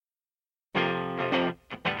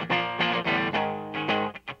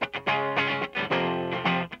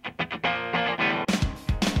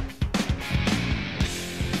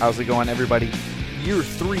How's it going, everybody? Year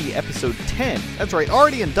 3, episode 10. That's right,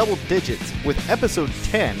 already in double digits with episode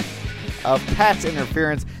 10 of Pat's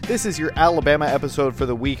Interference. This is your Alabama episode for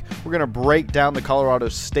the week. We're going to break down the Colorado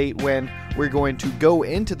State win. We're going to go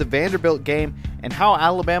into the Vanderbilt game and how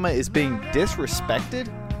Alabama is being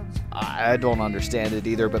disrespected. I don't understand it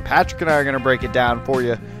either, but Patrick and I are going to break it down for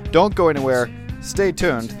you. Don't go anywhere. Stay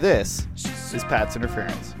tuned. This is Pat's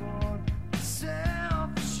Interference.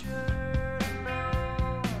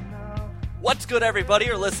 What's good, everybody?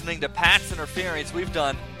 You're listening to Pat's Interference. We've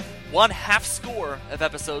done one half score of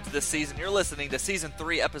episodes this season. You're listening to Season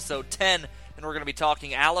 3, Episode 10, and we're going to be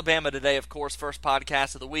talking Alabama today, of course, first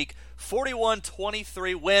podcast of the week.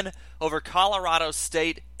 41-23 win over Colorado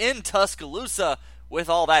State in Tuscaloosa. With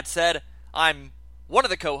all that said, I'm one of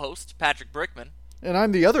the co-hosts, Patrick Brickman. And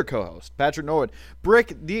I'm the other co-host, Patrick Norwood.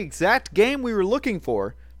 Brick, the exact game we were looking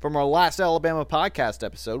for from our last Alabama podcast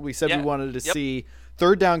episode. We said we wanted to see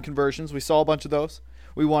third down conversions. We saw a bunch of those.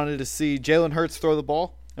 We wanted to see Jalen Hurts throw the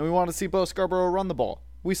ball, and we wanted to see Bo Scarborough run the ball.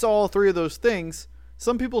 We saw all three of those things.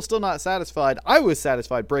 Some people still not satisfied. I was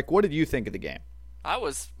satisfied. Brick, what did you think of the game? I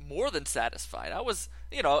was more than satisfied. I was,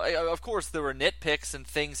 of course there were nitpicks and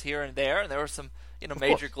things here and there were some,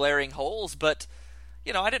 major glaring holes, but,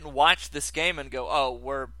 I didn't watch this game and go, oh,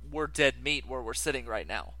 we're dead meat where we're sitting right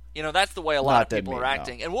now. That's the way a lot of people are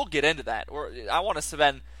acting, no. And we'll get into that. I want to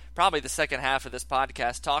spend probably the second half of this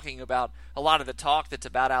podcast talking about a lot of the talk that's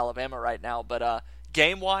about Alabama right now. But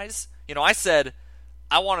game-wise, I said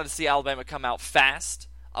I wanted to see Alabama come out fast.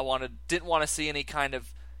 Didn't want to see any kind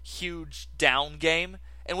of huge down game,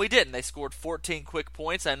 and we didn't. They scored 14 quick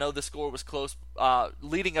points. I know the score was close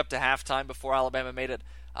leading up to halftime before Alabama made it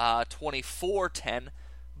 24-10.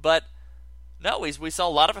 But no, we saw a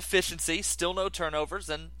lot of efficiency, still no turnovers,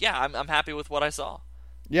 and I'm happy with what I saw.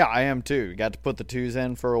 Yeah, I am too. Got to put the twos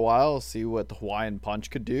in for a while, see what the Hawaiian Punch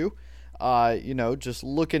could do. Just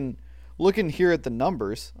looking here at the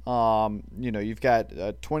numbers, you've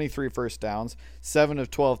got 23 first downs, 7 of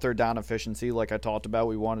 12 third down efficiency, like I talked about.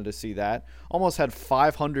 We wanted to see that. Almost had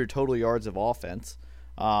 500 total yards of offense.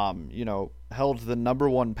 Held the number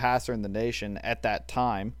one passer in the nation at that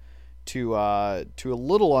time to a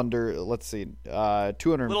little under,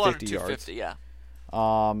 250 yards. Yeah.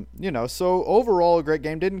 So overall a great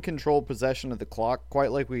game. Didn't control possession of the clock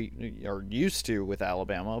quite like we are used to with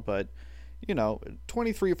Alabama, but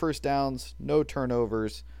 23 first downs, no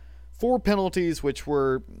turnovers, 4 penalties, which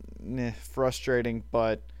were frustrating,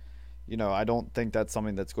 but I don't think that's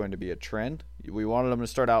something that's going to be a trend. We wanted them to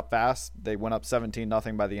start out fast. They went up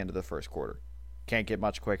 17-0 by the end of the first quarter. Can't get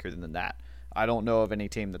much quicker than that. I don't know of any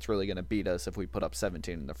team that's really going to beat us if we put up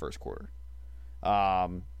 17 in the first quarter.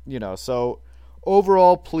 So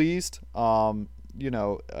overall pleased.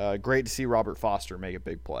 Great to see Robert Foster make a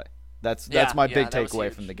big play. That's my big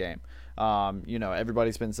takeaway from the game.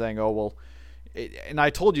 Everybody's been saying, and I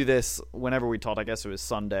told you this whenever we talked, I guess it was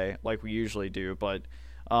Sunday, like we usually do, but,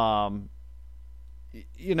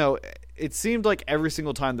 it seemed like every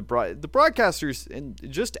single time the broadcasters and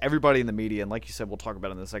just everybody in the media, and like you said, we'll talk about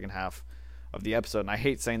it in the second half of the episode, and I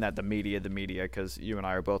hate saying that the media, because you and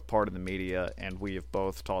I are both part of the media, and we have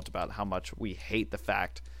both talked about how much we hate the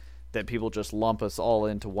fact that people just lump us all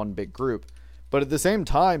into one big group. But at the same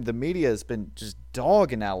time, the media has been just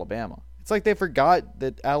dogging Alabama. It's like they forgot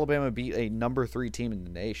that Alabama beat a number 3 team in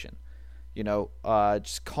the nation.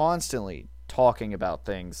 Just constantly talking about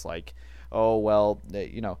things like,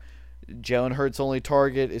 Jalen Hurts' only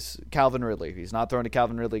target is Calvin Ridley. If he's not throwing to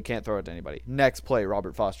Calvin Ridley, he can't throw it to anybody. Next play,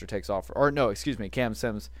 Robert Foster takes off. Cam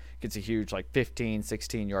Sims gets a huge 15,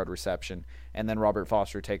 16-yard reception, and then Robert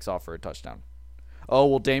Foster takes off for a touchdown.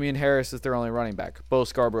 Damian Harris is their only running back. Bo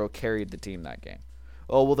Scarborough carried the team that game.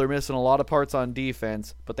 They're missing a lot of parts on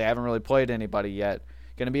defense, but they haven't really played anybody yet.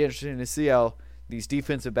 Going to be interesting to see how these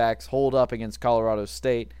defensive backs hold up against Colorado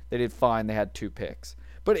State. They did fine. They had 2 picks.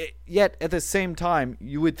 But yet, at the same time,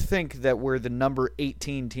 you would think that we're the number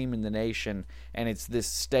 18 team in the nation, and it's this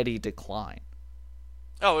steady decline.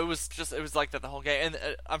 Oh, it was like that the whole game. And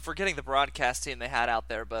I'm forgetting the broadcast team they had out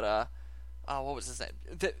there, but what was his name?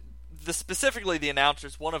 Specifically the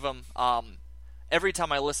announcers, one of them, every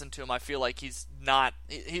time I listen to him, I feel like he's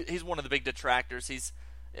one of the big detractors.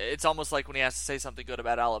 It's almost like when he has to say something good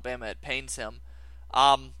about Alabama, it pains him.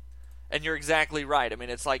 And you're exactly right. I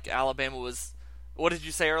mean, it's like Alabama was, what did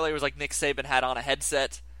you say earlier? It was like Nick Saban had on a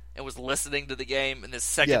headset and was listening to the game, and the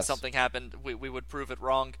second something happened, we would prove it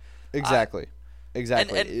wrong. Exactly.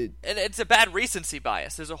 Exactly. And it's a bad recency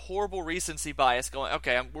bias. There's a horrible recency bias going,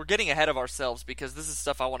 okay, we're getting ahead of ourselves because this is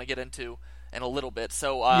stuff I want to get into in a little bit.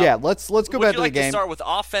 So yeah, let's go back to the game. Would you like to start with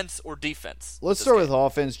offense or defense? Let's start with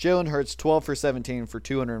offense. Jalen Hurts, 12 for 17 for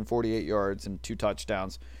 248 yards and 2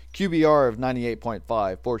 touchdowns. QBR of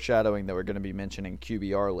 98.5, foreshadowing that we're going to be mentioning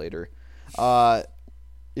QBR later.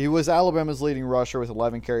 He was Alabama's leading rusher with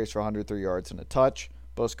 11 carries for 103 yards and a touch.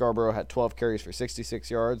 Bo Scarborough had 12 carries for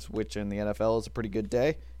 66 yards, which in the NFL is a pretty good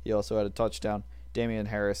day. He also had a touchdown. Damian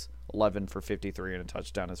Harris, 11 for 53 and a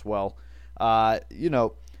touchdown as well.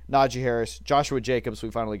 Najee Harris, Joshua Jacobs.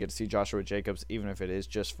 We finally get to see Joshua Jacobs, even if it is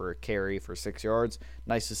just for a carry for 6 yards.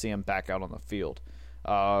 Nice to see him back out on the field.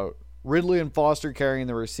 Ridley and Foster carrying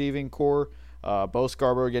the receiving core. Bo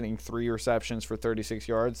Scarborough getting 3 receptions for 36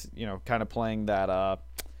 yards. Kind of playing that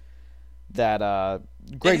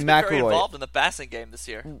Greg he's been McElroy very involved in the passing game this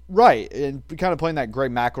year. Right, and kind of playing that Greg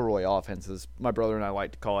McElroy offense, as my brother and I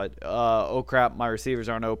like to call it. Oh crap, my receivers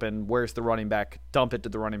aren't open. Where's the running back? Dump it to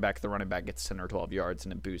the running back. The running back gets 10 or 12 yards,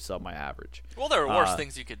 and it boosts up my average. Well, there are worse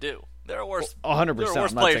things you could do. There are worse. 100%. There are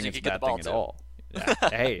worse I'm not players saying you it's could a get the bad ball thing to. at all. Yeah.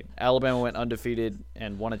 Hey, Alabama went undefeated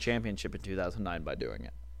and won a championship in 2009 by doing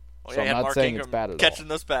it. Well, so yeah, I'm not Mark saying Ingram it's bad at catching all.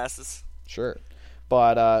 those passes. Sure.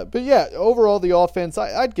 But yeah, overall the offense,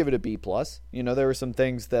 I'd give it a B+. There were some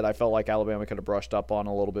things that I felt like Alabama could have brushed up on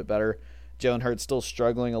a little bit better. Jalen Hurts still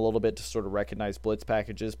struggling a little bit to sort of recognize blitz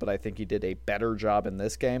packages, but I think he did a better job in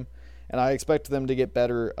this game, and I expect them to get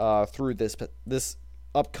better through this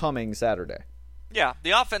upcoming Saturday. Yeah,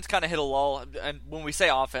 the offense kind of hit a lull, and when we say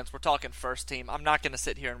offense, we're talking first team. I'm not going to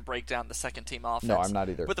sit here and break down the second team offense. No, I'm not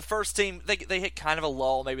either. But the first team, they hit kind of a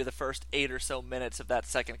lull, maybe the first 8 or so minutes of that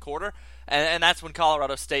second quarter, and that's when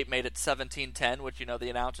Colorado State made it 17-10, which, the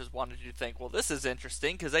announcers wanted you to think, well, this is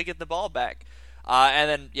interesting because they get the ball back. And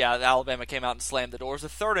then, Alabama came out and slammed the doors. A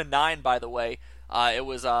 3rd and 9, by the way, it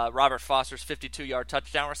was Robert Foster's 52-yard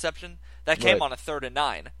touchdown reception. That came on a 3rd and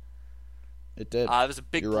 9. It did. It was a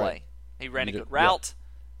big play. Right. He ran a good route,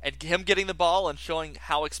 and him getting the ball and showing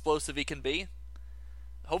how explosive he can be.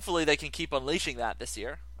 Hopefully they can keep unleashing that this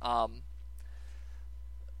year.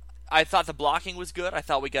 I thought the blocking was good. I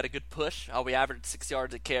thought we got a good push. We averaged 6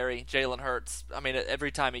 yards a carry. Jalen Hurts,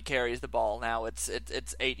 every time he carries the ball now, it's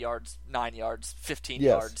 8 yards, 9 yards, 15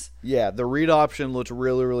 yards. Yeah, the read option looked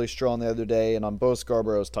really, really strong the other day, and on Bo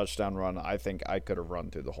Scarborough's touchdown run, I think I could have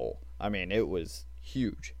run through the hole. it was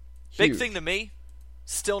huge. Big thing to me,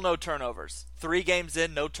 still no turnovers. 3 games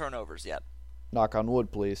in, no turnovers yet. Knock on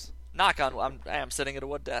wood, please. Knock on. I'm sitting at a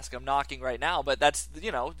wood desk. I'm knocking right now, but that's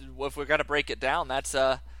if we're gonna break it down, that's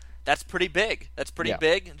pretty big. That's pretty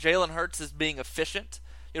big. Jalen Hurts is being efficient.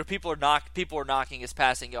 People are knocking his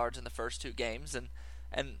passing yards in the first 2 games, and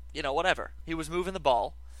whatever. He was moving the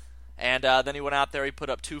ball, and then he went out there. He put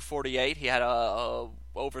up 248. He had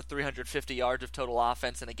over 350 yards of total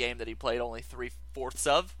offense in a game that he played only 3/4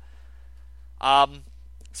 of.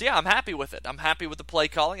 So I'm happy with it. I'm happy with the play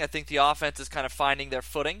calling. I think the offense is kind of finding their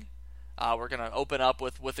footing. We're going to open up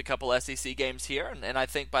with a couple SEC games here, and I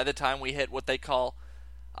think by the time we hit what they call,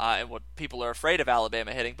 and what people are afraid of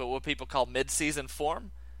Alabama hitting, but what people call mid-season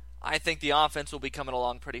form, I think the offense will be coming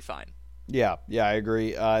along pretty fine. Yeah, I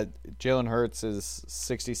agree. Jalen Hurts is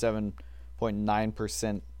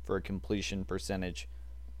 67.9% for a completion percentage.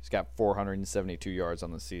 He's got 472 yards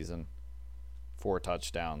on the season, 4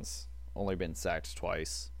 touchdowns. Only been sacked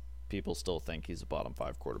twice. People still think he's a bottom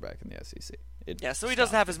 5 quarterback in the SEC. So he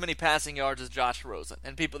doesn't have as many passing yards as Josh Rosen,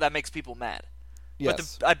 and that makes people mad.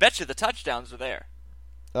 Yes. But I bet you the touchdowns are there.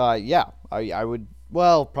 Yeah, I would.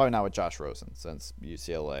 Well, probably not with Josh Rosen since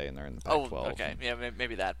UCLA and they're in the Pac-12. Oh, okay, yeah,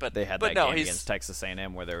 maybe that. But they had that game against Texas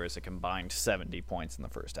A&M where there was a combined 70 points in the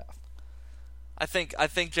first half. I think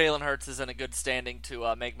Jalen Hurts is in a good standing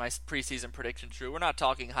to make my preseason prediction true. We're not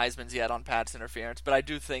talking Heisman's yet on Pat's interference, but I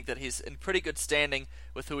do think that he's in pretty good standing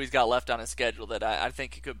with who he's got left on his schedule. That I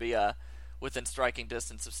think he could be within striking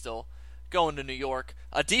distance of still going to New York.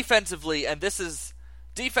 Defensively is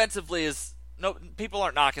no, people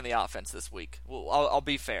aren't knocking the offense this week. Well, I'll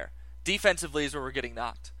be fair. Defensively is where we're getting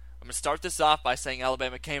knocked. I'm going to start this off by saying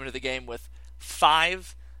Alabama came into the game with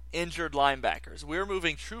 5 injured linebackers. We're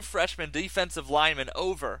moving true freshman defensive linemen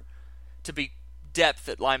over to be depth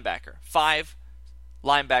at linebacker. 5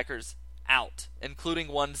 linebackers out, including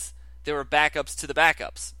ones that were backups to the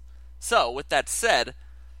backups. So, with that said,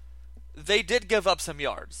 they did give up some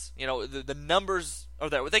yards. The numbers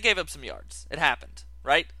are there. They gave up some yards. It happened,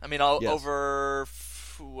 right? Yes. Over,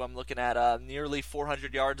 I'm looking at nearly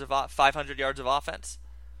 500 yards of offense.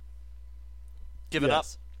 Given up.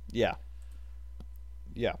 Yeah.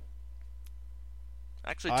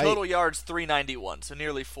 Actually, total yards 391, so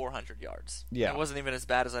nearly 400 yards. Yeah. It wasn't even as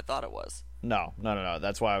bad as I thought it was. No.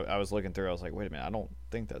 That's why I was looking through. I was like, wait a minute, I don't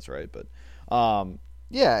think that's right. But,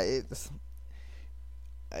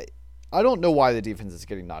 I don't know why the defense is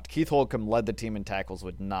getting knocked. Keith Holcomb led the team in tackles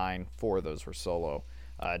with 9. 4 of those were solo.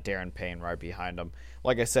 Darren Payne right behind him.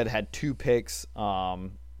 Like I said, had 2 picks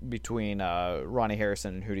between Ronnie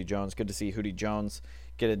Harrison and Hootie Jones. Good to see Hootie Jones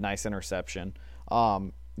get a nice interception.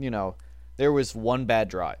 There was one bad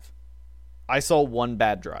drive. I saw one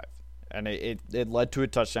bad drive, and it led to a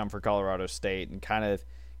touchdown for Colorado State and kind of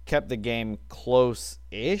kept the game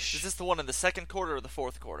close-ish. Is this the one in the second quarter or the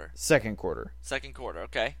fourth quarter? Second quarter. Second quarter,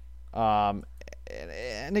 okay. And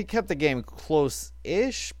it kept the game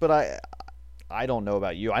close-ish, but I don't know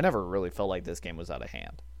about you. I never really felt like this game was out of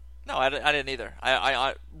hand. No, I didn't either.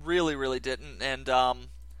 I really, really didn't. And,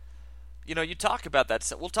 you talk about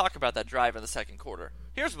that. We'll talk about that drive in the second quarter.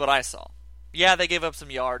 Here's what I saw. Yeah, they gave up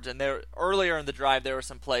some yards, and earlier in the drive there were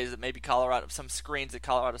some plays that maybe some screens that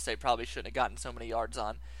Colorado State probably shouldn't have gotten so many yards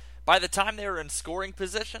on. By the time they were in scoring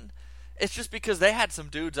position, it's just because they had some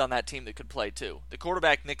dudes on that team that could play too. The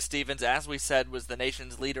quarterback, Nick Stevens, as we said, was the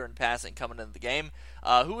nation's leader in passing coming into the game.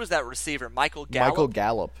 Who was that receiver? Michael Gallup? Michael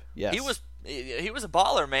Gallup, yes. He was a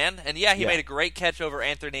baller, man. And he made a great catch over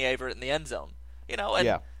Anthony Averett in the end zone.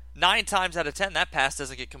 And 9 times out of 10 that pass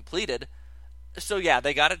doesn't get completed. So yeah,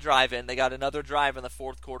 they got a drive in. They got another drive in the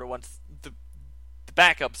fourth quarter once the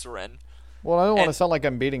backups were in. Well, I don't want to sound like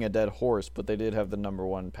I'm beating a dead horse, but they did have the number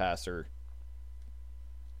 1 passer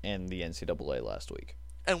in the NCAA last week.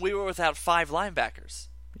 And we were without 5 linebackers.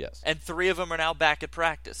 Yes. And 3 of them are now back at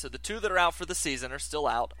practice. So the 2 that are out for the season are still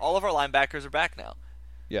out. All of our linebackers are back now.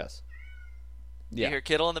 Yes. Yeah. You hear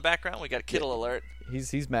Kittle in the background? We got a Kittle alert.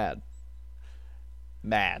 He's mad.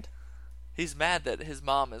 Mad. He's mad that his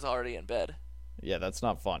mom is already in bed. Yeah, that's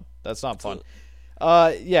not fun. That's not fun.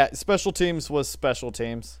 Special teams was special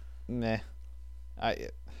teams. Meh. I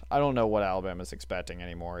don't know what Alabama's expecting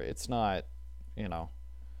anymore. It's not,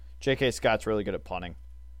 J.K. Scott's really good at punting.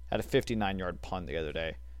 Had a 59-yard punt the other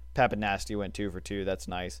day. Papanasti went 2 for 2. That's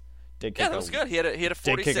nice. That was good. He had a 46.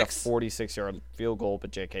 Did kick a 46-yard field goal, but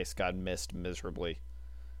J.K. Scott missed miserably.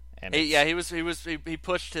 And he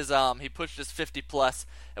pushed his 50 plus,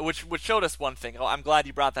 which showed us one thing. I'm glad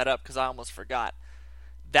you brought that up because I almost forgot.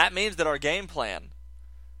 That means that our game plan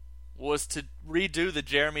was to redo the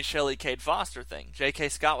Jeremy Shelley, Cade Foster thing. J.K.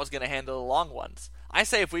 Scott was going to handle the long ones. I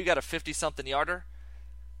say if we got a 50-something yarder,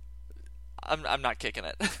 I'm not kicking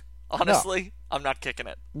it. Honestly, no. I'm not kicking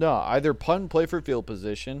it. No, either punt and play for field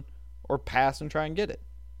position or pass and try and get it.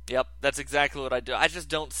 Yep, that's exactly what I do. I just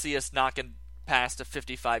don't see us knocking past a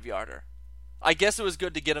 55-yarder. I guess it was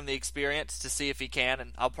good to get him the experience to see if he can,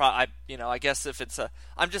 and I guess if it's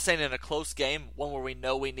I'm just saying in a close game, one where we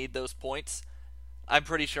know we need those points, I'm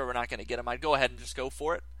pretty sure we're not going to get him. I'd go ahead and just go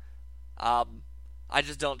for it. I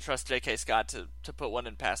just don't trust J.K. Scott to put one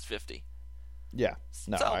in past 50. Yeah,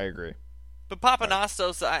 no, I agree. But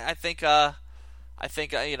Papanastos, I think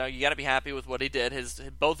you got to be happy with what he did.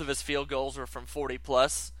 Both of his field goals were from 40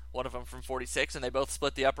 plus. One of them from 46, and they both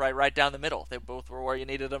split the upright right down the middle. They both were where you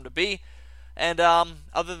needed them to be. And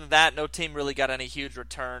other than that, no team really got any huge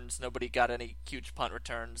returns. Nobody got any huge punt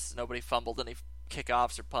returns. Nobody fumbled any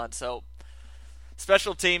kickoffs or punts. So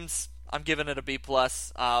special teams, I'm giving it a B+,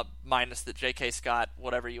 minus the J.K. Scott,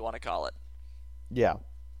 whatever you want to call it. Yeah.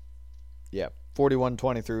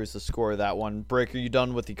 41-23 is the score of that one. Brick, are you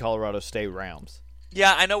done with the Colorado State Rams?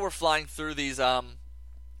 Yeah, I know we're flying through these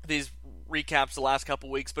recaps the last couple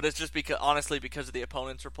weeks, but it's just because of the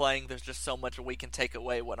opponents we're playing. There's just so much we can take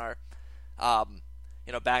away when our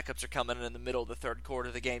backups are coming in the middle of the third quarter.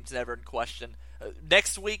 The game's never in question.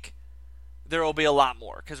 Next week there will be a lot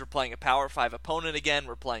more because we're playing a Power 5 opponent again.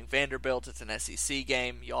 We're playing Vanderbilt. It's an SEC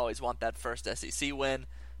game. You always want that first SEC win. In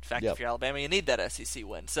fact, If you're Alabama, you need that SEC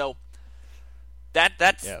win. So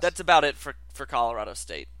that's about it for Colorado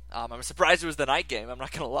State. I'm surprised it was the night game. I'm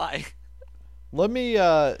not going to lie. Let me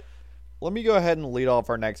go ahead and lead off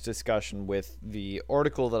our next discussion with the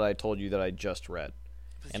article that I told you that I just read.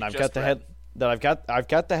 And I've got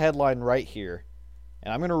the headline right here,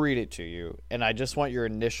 and I'm going to read it to you, and I just want your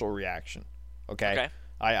initial reaction. Okay?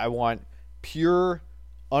 I want pure,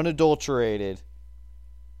 unadulterated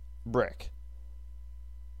Brick.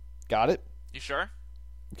 Got it? You sure?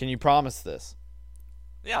 Can you promise this?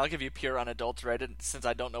 Yeah, I'll give you pure unadulterated since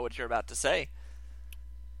I don't know what you're about to say.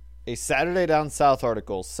 A Saturday Down South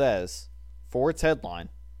article says, for its headline,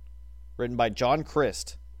 written by John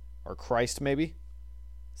Christ, or Christ maybe,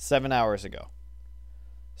 7 hours ago.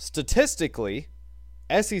 Statistically,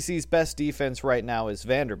 SEC's best defense right now is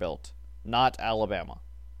Vanderbilt, not Alabama.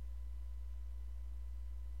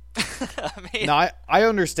 I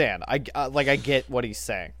understand. I get what he's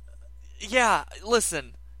saying. Yeah,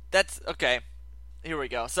 listen, that's okay. Here we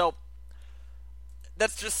go. So,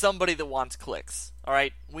 that's just somebody that wants clicks. All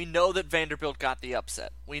right, we know that Vanderbilt got the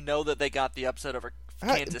upset. We know that they got the upset over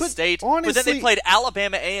Kansas State, honestly, but then they played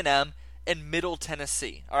Alabama A&M and Middle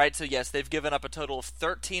Tennessee. All right, so yes, they've given up a total of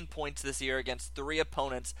 13 points this year against 3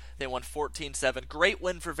 opponents. They won 14-7. Great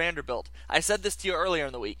win for Vanderbilt. I said this to you earlier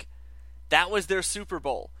in the week. That was their Super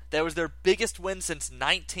Bowl. That was their biggest win since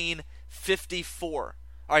 1954.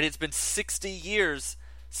 All right, it's been 60 years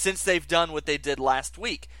since they've done what they did last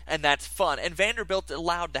week, and that's fun. And Vanderbilt's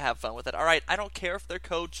allowed to have fun with it. All right, I don't care if their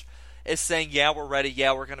coach is saying, yeah, we're ready,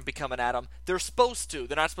 yeah, we're going to be coming at them. They're supposed to.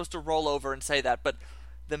 They're not supposed to roll over and say that. But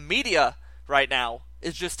the media right now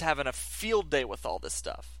is just having a field day with all this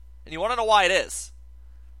stuff. And you want to know why it is?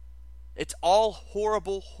 It's all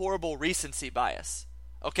horrible, horrible recency bias.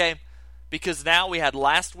 Okay? Because now we had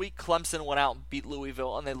last week, Clemson went out and beat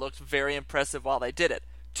Louisville, and they looked very impressive while they did it.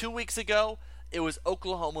 2 weeks ago, it was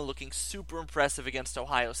Oklahoma looking super impressive against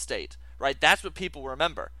Ohio State, right? That's what people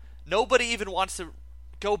remember. Nobody even wants to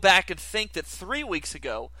go back and think that 3 weeks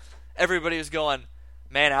ago, everybody was going,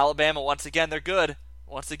 man, Alabama, once again, they're good.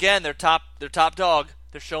 Once again, they're top dog.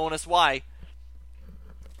 They're showing us why.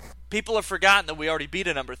 People have forgotten that we already beat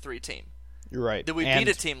a number 3 team. You're right. That we beat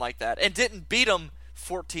a team like that and didn't beat them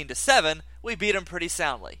 14-7. We beat them pretty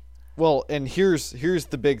soundly. Well, and here's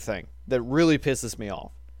the big thing that really pisses me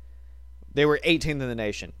off. They were 18th in the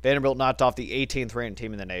nation. Vanderbilt knocked off the 18th ranked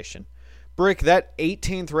team in the nation. Brick, that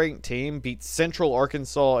 18th ranked team beat Central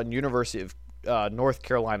Arkansas and University of North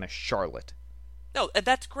Carolina Charlotte. No, and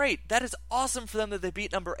that's great. That is awesome for them that they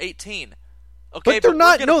beat number 18. Okay, but they're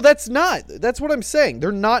not. No, that's not. That's what I'm saying.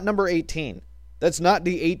 They're not number 18. That's not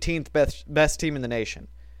the 18th best team in the nation.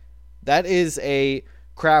 That is a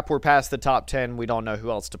crap. We're past the top 10. We don't know who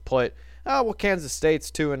else to put. Well, Kansas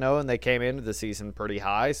State's 2-0, and they came into the season pretty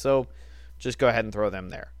high, so just go ahead and throw them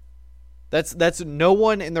there. That's no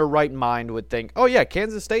one in their right mind would think, oh yeah,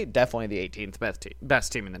 Kansas State definitely the 18th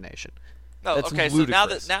best team in the nation. Oh, that's okay.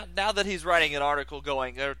 ludicrous. So now that he's writing an article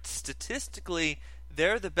going, statistically,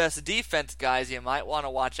 they're the best defense guys. You might want to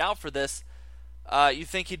watch out for this. You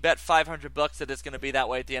think he'd bet $500 that it's going to be that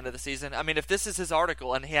way at the end of the season? I mean, if this is his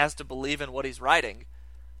article and he has to believe in what he's writing,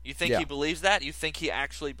 you think he believes that? You think he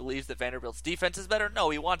actually believes that Vanderbilt's defense is better? No,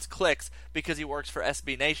 he wants clicks because he works for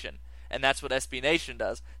SB Nation. And that's what SB Nation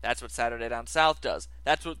does. That's what Saturday Down South does.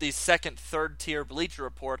 That's what these second, third-tier Bleacher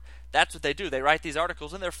Report, that's what they do. They write these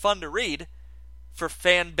articles, and they're fun to read for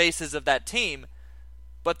fan bases of that team,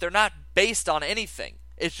 but they're not based on anything.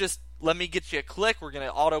 It's just, let me get you a click. We're going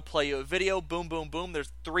to autoplay you a video. Boom, boom, boom.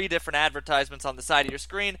 There's 3 different advertisements on the side of your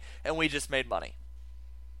screen, and we just made money.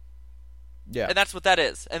 Yeah. And that's what that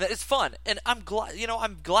is. And it's fun. And I'm glad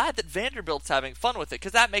that Vanderbilt's having fun with it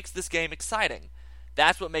because that makes this game exciting.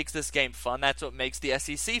 That's what makes this game fun. That's what makes the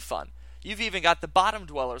SEC fun. You've even got the bottom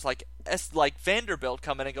dwellers like Vanderbilt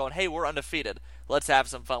coming and going, hey, we're undefeated. Let's have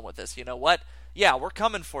some fun with this. You know what? Yeah, we're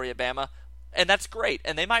coming for you, Bama. And that's great.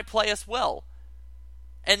 And they might play us well.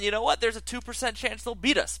 And you know what? There's a 2% chance they'll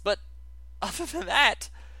beat us. But other than that,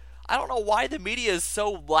 I don't know why the media is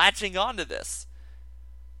so latching onto this.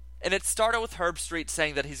 And it started with Herb Street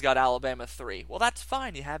saying that he's got Alabama 3. Well, that's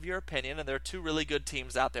fine. You have your opinion, and there are 2 really good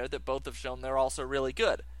teams out there that both have shown they're also really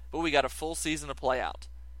good. But we got a full season to play out.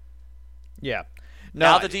 Yeah.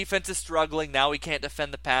 Now the defense is struggling. Now we can't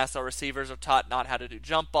defend the pass. Our receivers are taught not how to do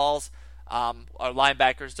jump balls. Our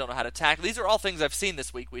linebackers don't know how to tackle. These are all things I've seen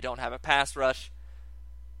this week. We don't have a pass rush.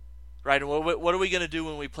 Right? And what are we going to do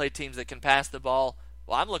when we play teams that can pass the ball?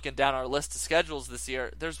 Well, I'm looking down our list of schedules this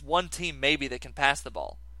year. There's one team maybe that can pass the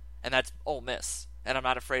ball. And that's Ole Miss. And I'm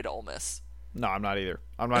not afraid of Ole Miss. No, I'm not either.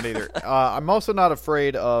 I'm also not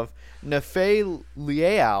afraid of Nefe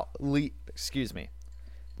Lealau,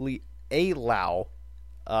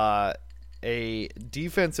 a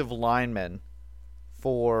defensive lineman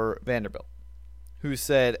for Vanderbilt, who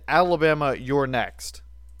said, Alabama, you're next.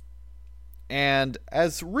 And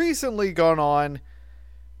has recently gone on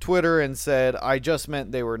Twitter and said, I just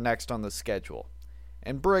meant they were next on the schedule.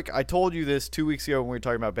 And Brick, I told you this 2 weeks ago when we were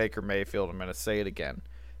talking about Baker Mayfield. I'm going to say it again.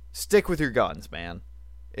 Stick with your guns, man.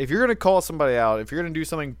 If you're going to call somebody out, if you're going to do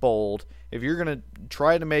something bold, if you're going to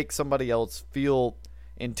try to make somebody else feel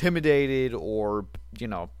intimidated or,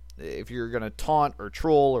 if you're going to taunt or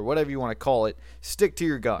troll or whatever you want to call it, stick to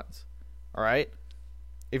your guns. All right?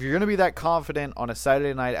 If you're going to be that confident on a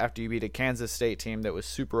Saturday night after you beat a Kansas State team that was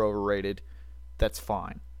super overrated, that's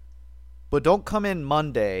fine. But don't come in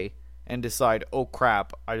Monday and decide, oh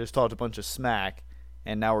crap, I just talked a bunch of smack,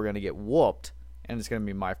 and now we're going to get whooped, and it's going to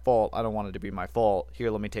be my fault. I don't want it to be my fault. Here,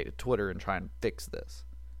 let me take to Twitter and try and fix this.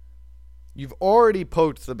 You've already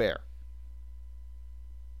poked the bear.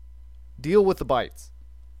 Deal with the bites.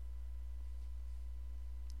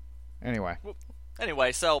 Anyway.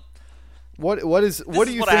 So what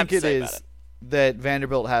do you think it is that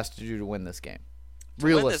Vanderbilt has to do to win this game?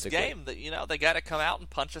 Realistically, win this game, they got to come out and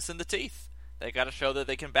punch us in the teeth. They got to show that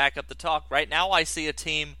they can back up the talk. Right now, I see a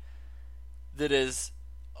team that is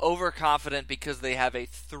overconfident because they have a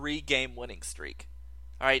 3-game winning streak.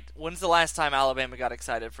 All right, when's the last time Alabama got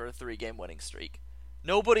excited for a 3-game winning streak?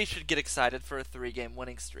 Nobody should get excited for a 3-game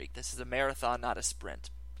winning streak. This is a marathon, not a sprint.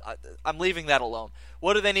 I'm leaving that alone.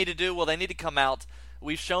 What do they need to do? Well, they need to come out.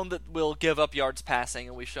 We've shown that we'll give up yards passing,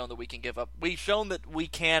 and we've shown that we can give up. We've shown that we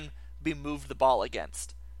can be moved the ball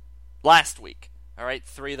against. Last week, all right,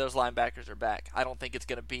 3 of those linebackers are back. I don't think it's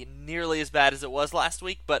going to be nearly as bad as it was last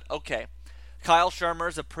week, but okay. Kyle Shermer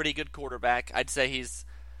is a pretty good quarterback. I'd say he's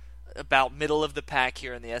about middle of the pack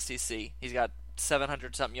here in the SEC. He's got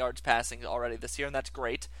 700-something yards passing already this year, and that's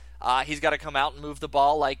great. He's got to come out and move the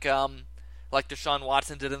ball like Deshaun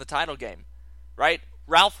Watson did in the title game, right?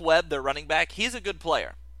 Ralph Webb, their running back, he's a good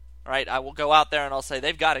player, right? I will go out there and I'll say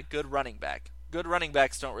they've got a good running back. Good running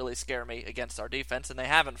backs don't really scare me against our defense, and they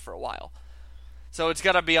haven't for a while. So it's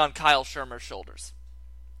got to be on Kyle Shermer's shoulders.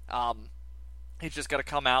 He's just got to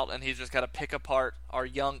come out, and he's just got to pick apart our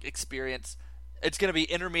young experience. It's going to be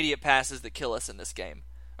intermediate passes that kill us in this game.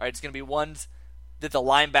 All right, it's going to be ones that the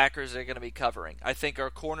linebackers are going to be covering. I think our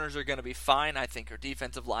corners are going to be fine. I think our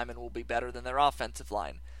defensive linemen will be better than their offensive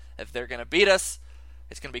line. If they're going to beat us,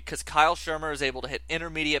 it's going to be because Kyle Shermer is able to hit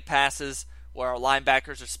intermediate passes where our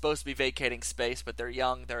linebackers are supposed to be vacating space, but they're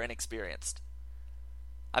young, they're inexperienced.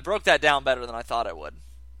 I broke that down better than I thought I would.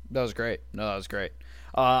 That was great. No, that was great.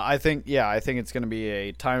 I think it's going to be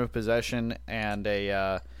a time of possession and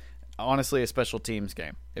honestly a special teams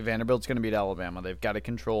game. If Vanderbilt's going to beat Alabama, they've got to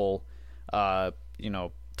control time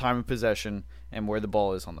of possession and where the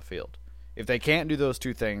ball is on the field. If they can't do those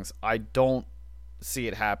two things, I don't see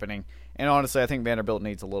it happening. And honestly, I think Vanderbilt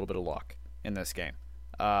needs a little bit of luck in this game.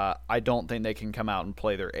 I don't think they can come out and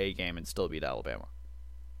play their A game and still beat Alabama.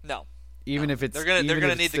 No. If it's they're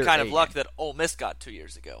gonna need the kind of luck that Ole Miss got 2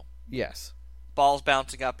 years ago. Yes. Balls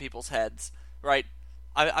bouncing off people's heads, right?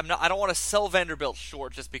 I don't want to sell Vanderbilt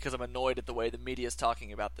short just because I'm annoyed at the way the media is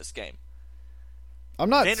talking about this game.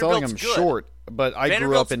 I'm not selling them short, but I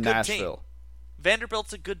grew up in Nashville. Team.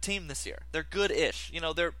 Vanderbilt's a good team this year. They're good-ish.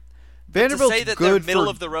 They're Vanderbilt's to say that they're middle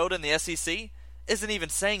of the road in the SEC isn't even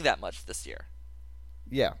saying that much this year.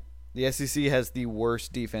 Yeah, the SEC has the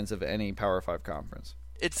worst defense of any Power 5 conference.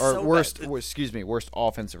 Worst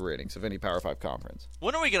offensive ratings of any Power 5 conference.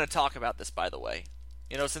 When are we going to talk about this, by the way?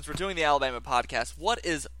 Since we're doing the Alabama podcast, what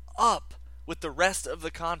is up with the rest of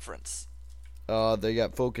the conference? They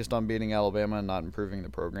got focused on beating Alabama and not improving the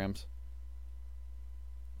programs.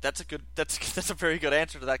 That's a very good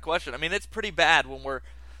answer to that question. I mean, it's pretty bad when we're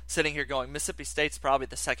sitting here going, Mississippi State's probably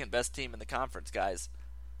the second best team in the conference, guys.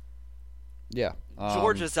 Yeah.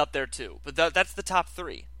 Georgia's up there too, but that's the top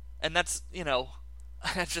 3. And that's,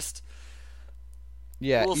 just...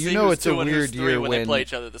 Yeah, we'll see who's it's a weird year when they play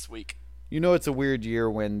each other this week. It's a weird year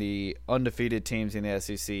when the undefeated teams in the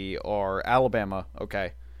SEC are Alabama,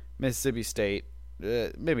 okay, Mississippi State,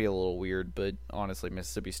 maybe a little weird, but honestly,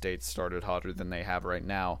 Mississippi State started hotter than they have right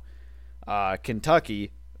now.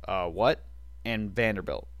 Kentucky, what? And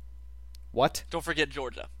Vanderbilt. What? Don't forget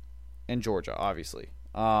Georgia. And Georgia, obviously.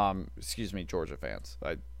 Excuse me, Georgia fans.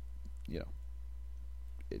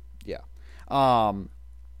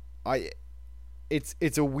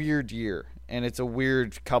 It's a weird year, and it's a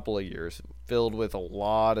weird couple of years filled with a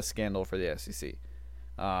lot of scandal for the SEC.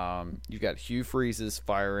 You've got Hugh Freeze's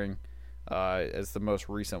firing as the most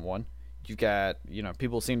recent one. You've got,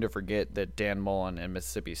 people seem to forget that Dan Mullen and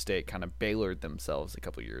Mississippi State kind of Baylored themselves a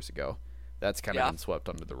couple of years ago. That's kind of been swept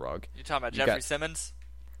under the rug. You're talking about Jeffrey Simmons?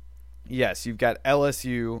 Yes, you've got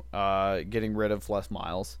LSU getting rid of Les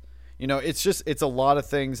Miles. It's a lot of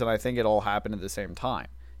things, and I think it all happened at the same time.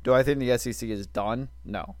 Do I think the SEC is done?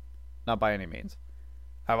 No, not by any means.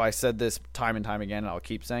 Have I said this time and time again, and I'll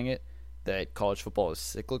keep saying it, that college football is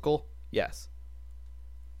cyclical? Yes.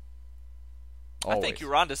 Always. I think you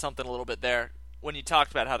were onto something a little bit there when you talked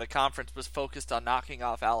about how the conference was focused on knocking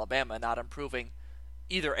off Alabama, not improving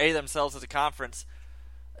either themselves as a conference.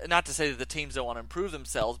 Not to say that the teams don't want to improve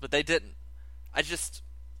themselves, but they didn't.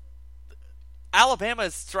 Alabama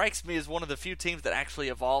strikes me as one of the few teams that actually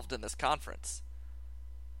evolved in this conference.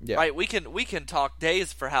 Yeah. Right, we can talk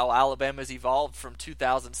days for how Alabama's evolved from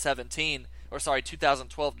 2012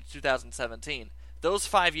 to 2017. Those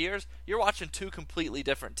 5 years, you're watching 2 completely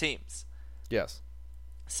different teams. Yes.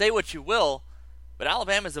 Say what you will, but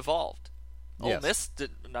Alabama's evolved. Yes.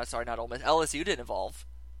 LSU didn't evolve.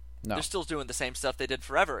 No. They're still doing the same stuff they did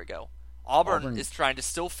forever ago. Auburn is trying to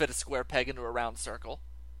still fit a square peg into a round circle.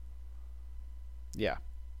 Yeah.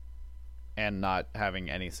 And not having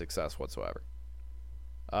any success whatsoever.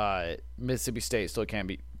 Mississippi State still can't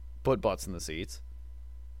put butts in the seats.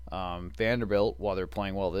 Vanderbilt, while they're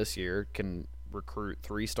playing well this year, can recruit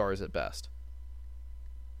 3 stars at best.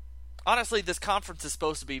 Honestly, this conference is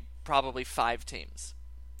supposed to be probably 5 teams.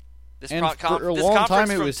 This for a conference long time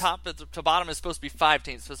it from was top to bottom is supposed to be 5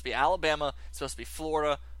 teams. It's supposed to be Alabama, it's supposed to be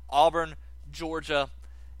Florida, Auburn, Georgia,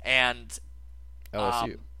 and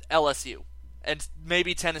LSU. And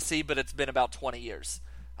maybe Tennessee, but it's been about 20 years.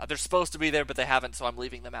 They're supposed to be there, but they haven't, so I'm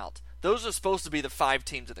leaving them out. Those are supposed to be the 5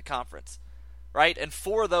 teams of the conference, right? And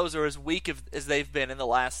 4 of those are as weak as they've been in the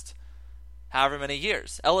last however many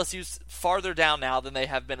years. LSU's farther down now than they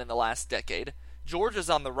have been in the last decade. Georgia's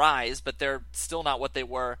on the rise, but they're still not what they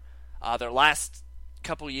were their last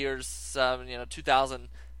couple years,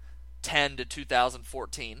 2010 to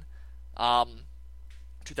 2014.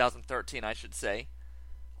 2013, I should say.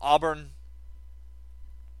 Auburn,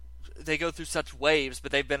 they go through such waves,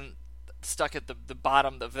 but they've been stuck at the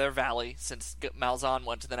bottom of their valley since Malzahn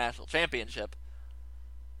went to the national championship.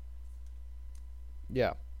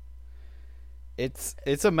 Yeah.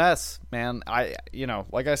 It's a mess, man.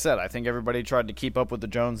 Like I said, I think everybody tried to keep up with the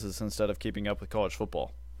Joneses instead of keeping up with college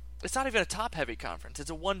football. It's not even a top-heavy conference.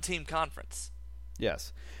 It's a one-team conference.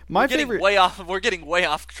 Yes. We're getting way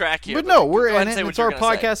off track here. But no, we're in it. It's our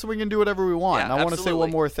podcast, so we can do whatever we want. Yeah, and I want to say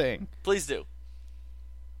one more thing. Please do.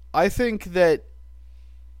 I think that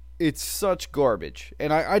it's such garbage,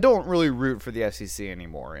 and I don't really root for the SEC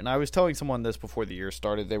anymore. And I was telling someone this before the year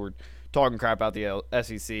started. They were talking crap about the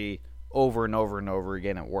SEC over and over and over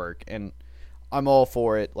again at work, and I'm all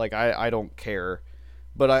for it. Like, I don't care.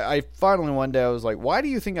 But I finally one day I was like, why do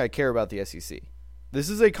you think I care about the SEC? This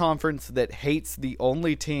is a conference that hates the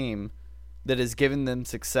only team that has given them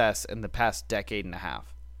success in the past decade and a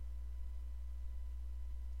half.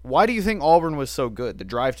 Why do you think Auburn was so good? The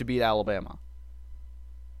drive to beat Alabama.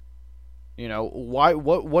 Why?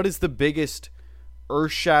 What is the biggest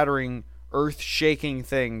earth-shattering, earth-shaking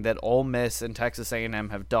thing that Ole Miss and Texas A&M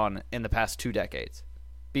have done in the past 2 decades?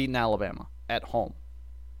 Beating Alabama at home.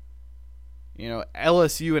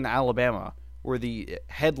 LSU and Alabama were the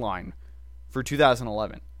headline for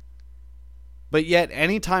 2011. But yet,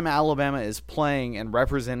 anytime Alabama is playing and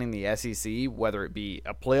representing the SEC, whether it be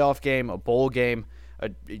a playoff game, a bowl game, a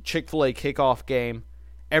Chick-fil-A kickoff game,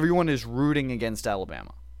 everyone is rooting against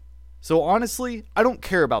Alabama. So honestly, I don't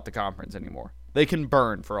care about the conference anymore. They can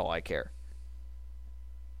burn for all I care.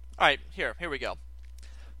 All right, here we go.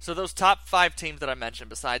 So those top 5 teams that I mentioned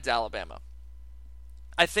besides Alabama,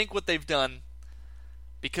 I think what they've done,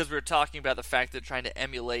 because we were talking about the fact they're trying to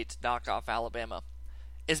emulate knockoff Alabama,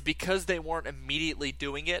 is because they weren't immediately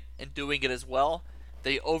doing it and doing it as well,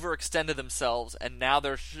 they overextended themselves, and now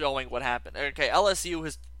they're showing what happened. Okay, LSU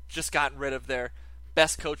has just gotten rid of their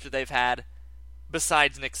best coach that they've had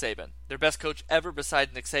besides Nick Saban. Their best coach ever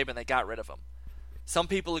besides Nick Saban, they got rid of him. Some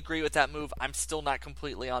people agree with that move. I'm still not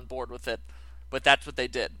completely on board with it, but that's what they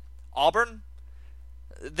did. Auburn,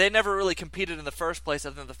 they never really competed in the first place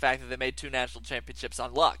other than the fact that they made 2 national championships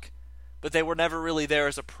on luck. But they were never really there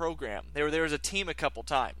as a program. They were there as a team a couple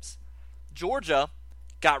times. Georgia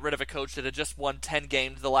got rid of a coach that had just won 10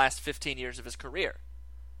 games the last 15 years of his career.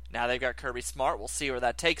 Now they've got Kirby Smart. We'll see where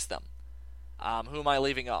that takes them. Who am I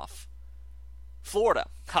leaving off? Florida.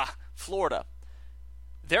 Florida.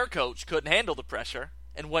 Their coach couldn't handle the pressure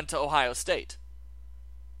and went to Ohio State.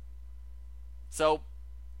 So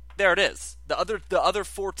there it is. The other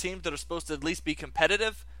 4 teams that are supposed to at least be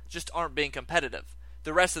competitive just aren't being competitive.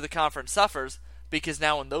 The rest of the conference suffers because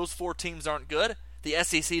now when those 4 teams aren't good, the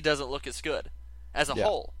SEC doesn't look as good as a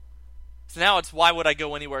whole. So now it's, why would I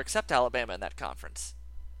go anywhere except Alabama in that conference?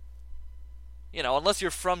 Unless you're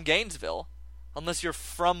from Gainesville, unless you're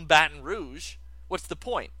from Baton Rouge, what's the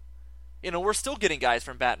point? We're still getting guys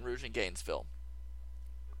from Baton Rouge and Gainesville.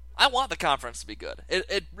 I want the conference to be good.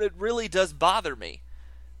 It really does bother me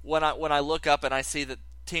when I look up and I see that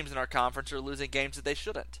teams in our conference are losing games that they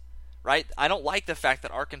shouldn't. Right? I don't like the fact that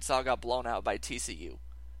Arkansas got blown out by TCU.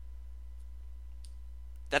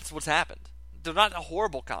 That's what's happened. They're not a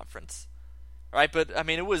horrible conference, right? But I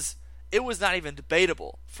mean, it was not even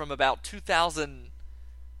debatable from about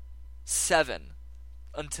 2007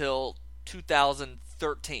 until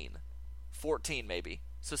 2013, 14 maybe.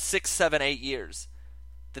 So 6, 7, 8 years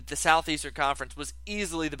that the Southeastern Conference was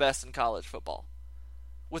easily the best in college football,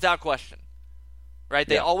 without question. Right?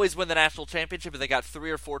 They always win the national championship, and they got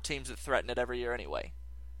 3 or 4 teams that threaten it every year anyway.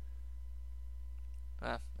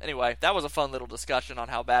 Anyway, that was a fun little discussion on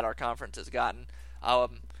how bad our conference has gotten.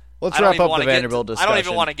 Let's wrap up the Vanderbilt discussion. I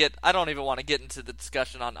don't even want to get into the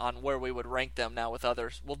discussion on where we would rank them now with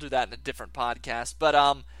others. We'll do that in a different podcast. But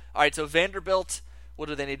all right, so Vanderbilt, what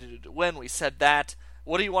do they need to do to win? We said that.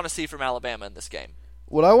 What do you want to see from Alabama in this game?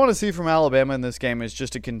 What I want to see from Alabama in this game is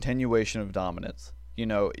just a continuation of dominance. You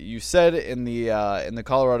know, you said in the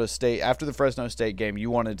Colorado State, after the Fresno State game,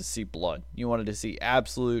 you wanted to see blood. You wanted to see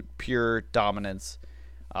absolute pure dominance.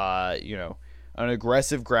 You know, an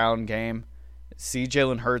aggressive ground game. See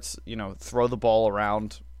Jalen Hurts, you know, throw the ball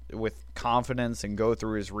around with confidence and go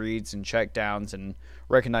through his reads and check downs and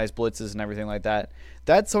recognize blitzes and everything like that.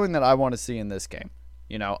 That's something that I want to see in this game.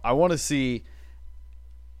 You know, I want to see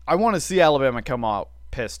Alabama come out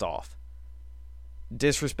pissed off,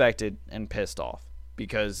 disrespected and pissed off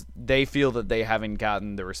because they feel that they haven't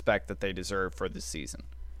gotten the respect that they deserve for this season.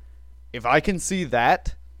 If I can see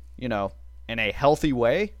that, you know, in a healthy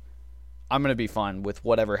way, I'm going to be fine with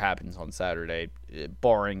whatever happens on Saturday,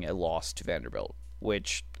 barring a loss to Vanderbilt,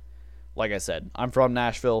 which, like I said, I'm from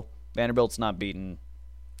Nashville. Vanderbilt's not beating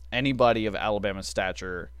anybody of Alabama's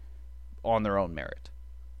stature on their own merit.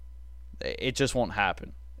 It just won't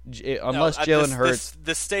happen. Unless Jalen Hurts...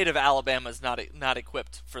 The state of Alabama is not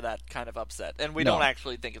equipped for that kind of upset, and we don't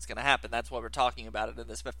actually think it's going to happen. That's why we're talking about it in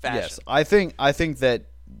this fashion. Yes, I think that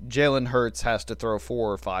Jalen Hurts has to throw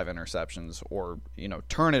 4 or 5 interceptions, or, you know,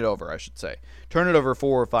 turn it over, I should say. Turn it over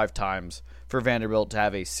 4 or 5 times for Vanderbilt to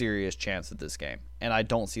have a serious chance at this game, and I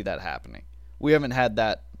don't see that happening. We haven't had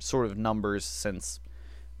that sort of numbers since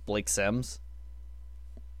Blake Sims.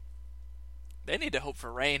 They need to hope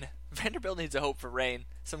for rain. Vanderbilt needs to hope for rain,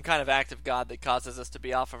 some kind of act of God that causes us to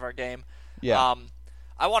be off of our game. Yeah.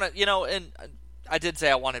 I want to, you know, and I did say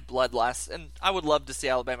I wanted bloodlust, and I would love to see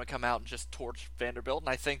Alabama come out and just torch Vanderbilt, and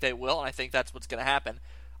I think they will, and I think that's what's going to happen.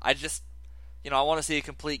 I just, you know, I want to see a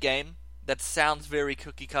complete game. That sounds very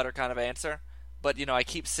cookie-cutter kind of answer, but, you know, I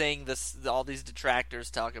keep seeing all these detractors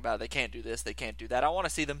talk about they can't do this, they can't do that. I want to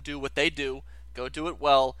see them do what they do, go do it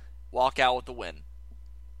well, walk out with the win.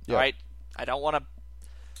 Yeah. All right? I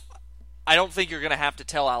don't think you're going to have to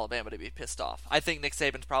tell Alabama to be pissed off. I think Nick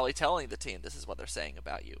Saban's probably telling the team this is what they're saying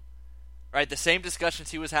about you. Right? The same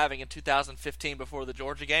discussions he was having in 2015 before the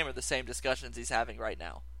Georgia game are the same discussions he's having right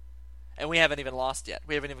now. And we haven't even lost yet.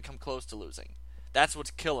 We haven't even come close to losing. That's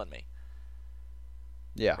what's killing me.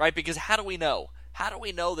 Yeah. Right? Because how do we know? How do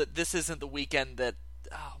we know that this isn't the weekend that,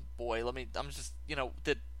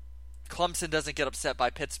 that Clemson doesn't get upset by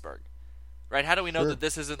Pittsburgh? Right? How do we know that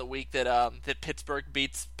this isn't the week that Pittsburgh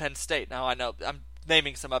beats Penn State? Now I know I'm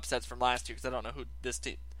naming some upsets from last year because I don't know who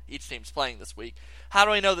each team's playing this week. How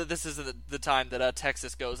do we know that this isn't the time that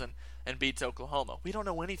Texas goes and beats Oklahoma? We don't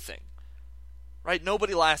know anything. Right?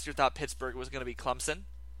 Nobody last year thought Pittsburgh was going to beat Clemson.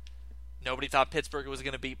 Nobody thought Pittsburgh was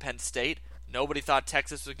going to beat Penn State. Nobody thought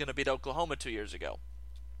Texas was going to beat Oklahoma 2 years ago.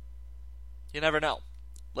 You never know.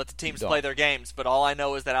 Let the teams play their games, but all I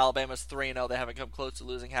know is that Alabama's 3-0. They haven't come close to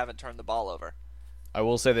losing, haven't turned the ball over. I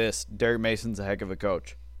will say this, Derek Mason's a heck of a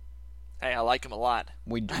coach. Hey, I like him a lot.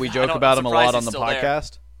 We joke about him a lot on the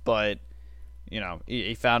podcast, but, you know,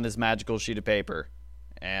 he found his magical sheet of paper,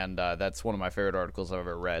 and that's one of my favorite articles I've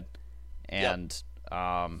ever read. And,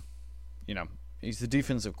 you know, he's the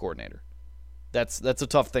defensive coordinator. That's a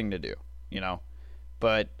tough thing to do, you know.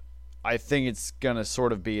 But I think it's going to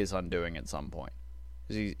sort of be his undoing at some point.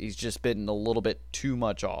 He's just bitten a little bit too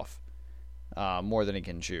much off, more than he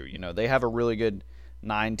can chew. You know, they have a really good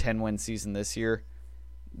 9-10 win season this year.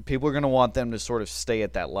 People are going to want them to sort of stay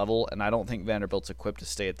at that level, and I don't think Vanderbilt's equipped to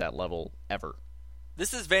stay at that level ever.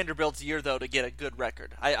 This is Vanderbilt's year, though, to get a good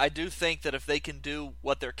record. I do think that if they can do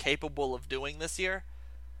what they're capable of doing this year,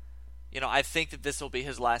 you know, I think that this will be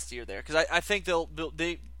his last year there. Because I think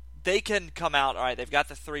they can come out, all right, they've got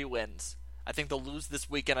the 3 wins. I think they'll lose this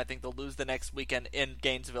weekend. I think they'll lose the next weekend in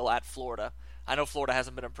Gainesville at Florida. I know Florida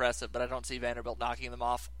hasn't been impressive, but I don't see Vanderbilt knocking them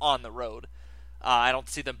off on the road. I don't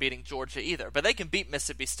see them beating Georgia either. But they can beat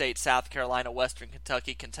Mississippi State, South Carolina, Western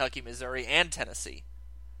Kentucky, Missouri, and Tennessee.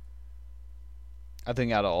 I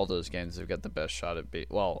think out of all those games, they've got the best shot at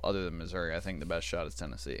other than Missouri, I think the best shot is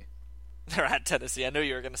Tennessee. They're at Tennessee. I knew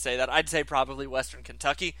you were going to say that. I'd say probably Western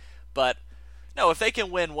Kentucky. But, no, if they can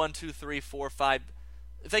win 1, 2, 3, 4, 5...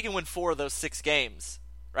 If they can win 4 of those 6 games,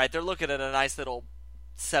 right, they're looking at a nice little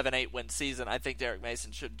 7-8 win season. I think Derek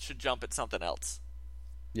Mason should jump at something else.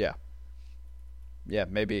 Yeah. Yeah,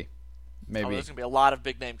 maybe. There's going to be a lot of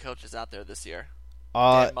big-name coaches out there this year.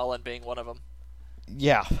 Dan Mullen being one of them.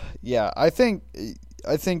 Yeah. I think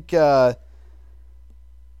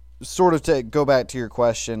sort of to go back to your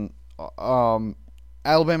question,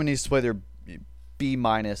 Alabama needs to play their B-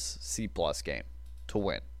 C+ game to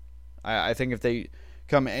win. I think if they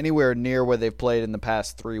come anywhere near where they've played in the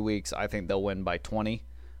past 3 weeks, I think they'll win by 20.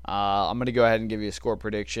 I'm going to go ahead and give you a score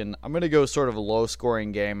prediction. I'm going to go sort of a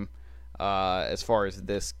low-scoring game as far as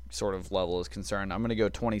this sort of level is concerned. I'm going to go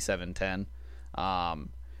 27-10.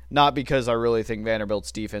 Not because I really think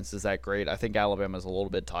Vanderbilt's defense is that great. I think Alabama's a little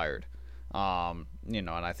bit tired. And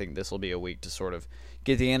I think this will be a week to sort of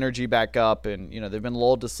get the energy back up. And, they've been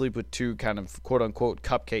lulled to sleep with 2 kind of quote-unquote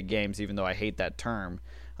cupcake games, even though I hate that term.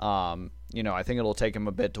 I think it'll take them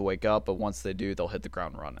a bit to wake up, but once they do, they'll hit the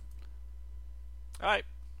ground running. All right.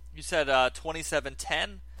 You said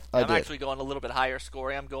 27-10. I'm actually going a little bit higher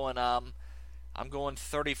scoring. I'm going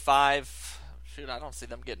 35. Shoot, I don't see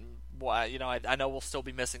them getting. I know we'll still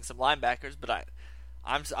be missing some linebackers, but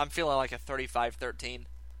I'm feeling like a 35-13.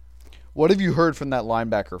 What have you heard from that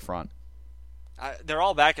linebacker front? They're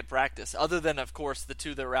all back at practice, other than, of course, the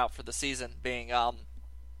 2 that are out for the season, being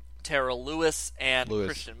Terrell Lewis and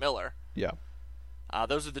Christian Miller. Yeah.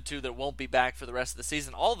 Those are the 2 that won't be back for the rest of the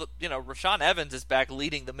season. Rashaan Evans is back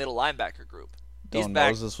leading the middle linebacker group. Dylan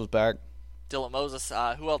Moses was back. Dylan Moses.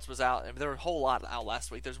 Who else was out? There were a whole lot out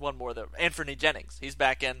last week. There's one more. Anthony Jennings. He's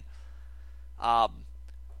back in.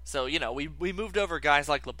 So, we moved over guys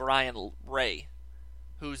like LeBrian Ray,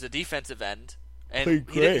 who's a defensive end. And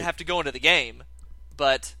he didn't have to go into the game,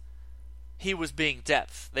 but he was being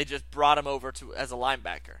depth. They just brought him over as a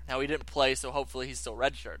linebacker. Now, he didn't play, so hopefully he's still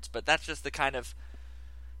redshirts. But that's just the kind of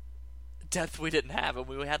depth we didn't have. And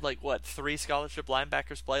we had, 3 scholarship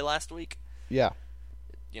linebackers play last week? Yeah.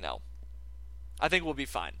 I think we'll be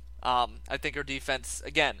fine. I think our defense,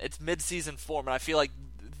 again, it's mid-season form, and I feel like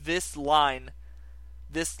this line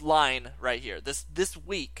right here, this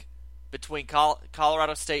week between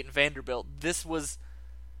Colorado State and Vanderbilt, this was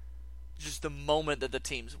just the moment that the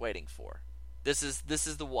team's waiting for. This is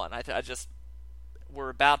the one. We're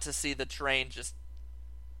about to see the train just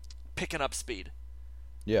picking up speed.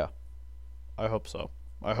 Yeah, I hope so.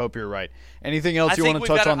 I hope you're right. Anything else you want to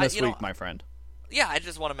touch on this week, my friend? Yeah, I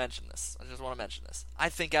just want to mention this. I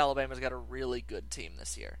think Alabama's got a really good team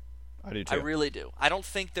this year. I do too. I really do. I don't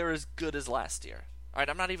think they're as good as last year. All right,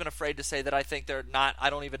 I'm not even afraid to say that I think they're not. I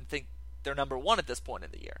don't even think they're number 1 at this point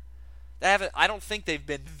in the year. I don't think they've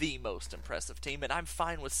been the most impressive team, and I'm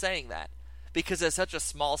fine with saying that because it's such a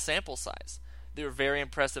small sample size. They were very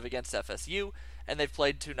impressive against FSU, and they've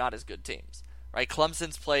played 2 not as good teams. Right?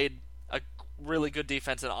 Clemson's played a really good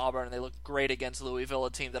defense in Auburn, and they looked great against Louisville,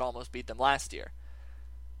 a team that almost beat them last year.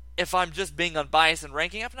 If I'm just being unbiased and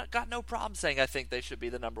ranking, I've got no problem saying I think they should be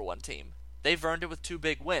the number 1 team. They've earned it with 2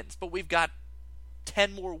 big wins, but we've got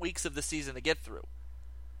 10 more weeks of the season to get through.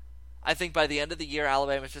 I think by the end of the year,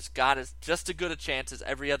 Alabama's just got just as good a chance as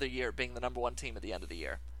every other year being the number 1 team at the end of the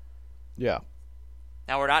year. Yeah.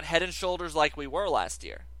 Now, we're not head and shoulders like we were last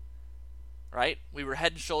year, right? We were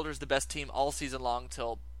head and shoulders the best team all season long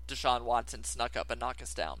till Deshaun Watson snuck up and knocked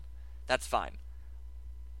us down. That's fine.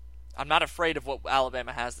 I'm not afraid of what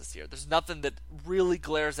Alabama has this year. There's nothing that really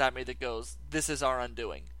glares at me that goes, this is our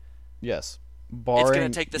undoing. Yes. It's going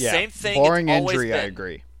to take the same thing. Barring it's always injury, been. I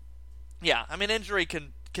agree. Yeah, I mean, injury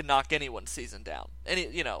can knock anyone's season down.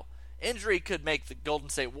 Injury could make the Golden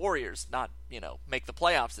State Warriors not, make the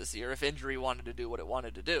playoffs this year if injury wanted to do what it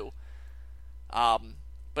wanted to do.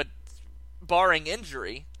 But barring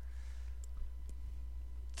injury,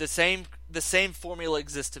 the same formula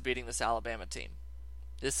exists to beating this Alabama team.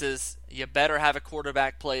 This is, you better have a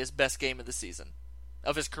quarterback play his best game of the season,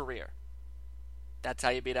 of his career. That's how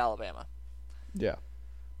you beat Alabama. Yeah.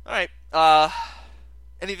 All right.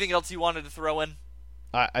 Anything else you wanted to throw in?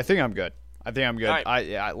 I think I'm good. All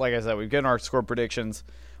right. Like I said, we've gotten our score predictions.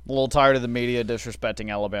 I'm a little tired of the media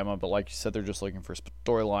disrespecting Alabama, but like you said, they're just looking for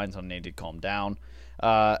storylines. I need to calm down.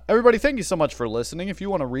 Everybody, thank you so much for listening. If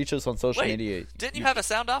you want to reach us on social media, didn't you have a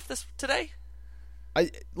sound off this today?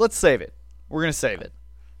 Let's save it. We're gonna save it.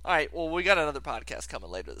 All right. Well, we got another podcast coming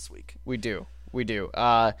later this week. We do.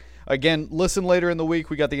 Again, listen later in the week.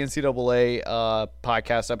 We got the NCAA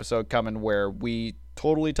podcast episode coming where we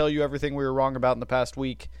totally tell you everything we were wrong about in the past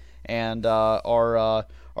week, and our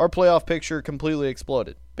playoff picture completely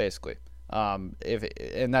exploded, basically.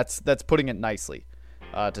 And that's putting it nicely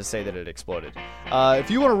to say that it exploded. If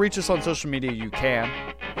you want to reach us on social media, you can.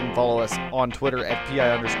 You can follow us on Twitter at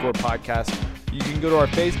 @PI_podcast. You can go to our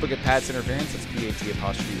Facebook at Pat's Interference. That's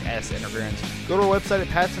PAT_S Interference. Go to our website at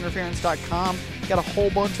patsinterference.com. Got a whole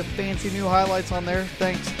bunch of fancy new highlights on there.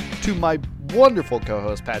 Thanks to my wonderful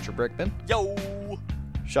co-host, Patrick Brickman. Yo!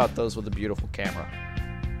 Shot those with a beautiful camera.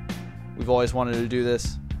 We've always wanted to do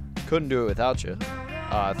this. Couldn't do it without you.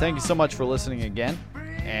 Thank you so much for listening again.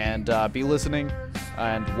 And be listening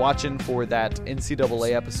and watching for that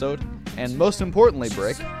NCAA episode. And most importantly,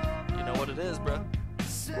 Brick, you know what it is, bro.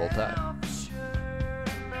 Roll Tide.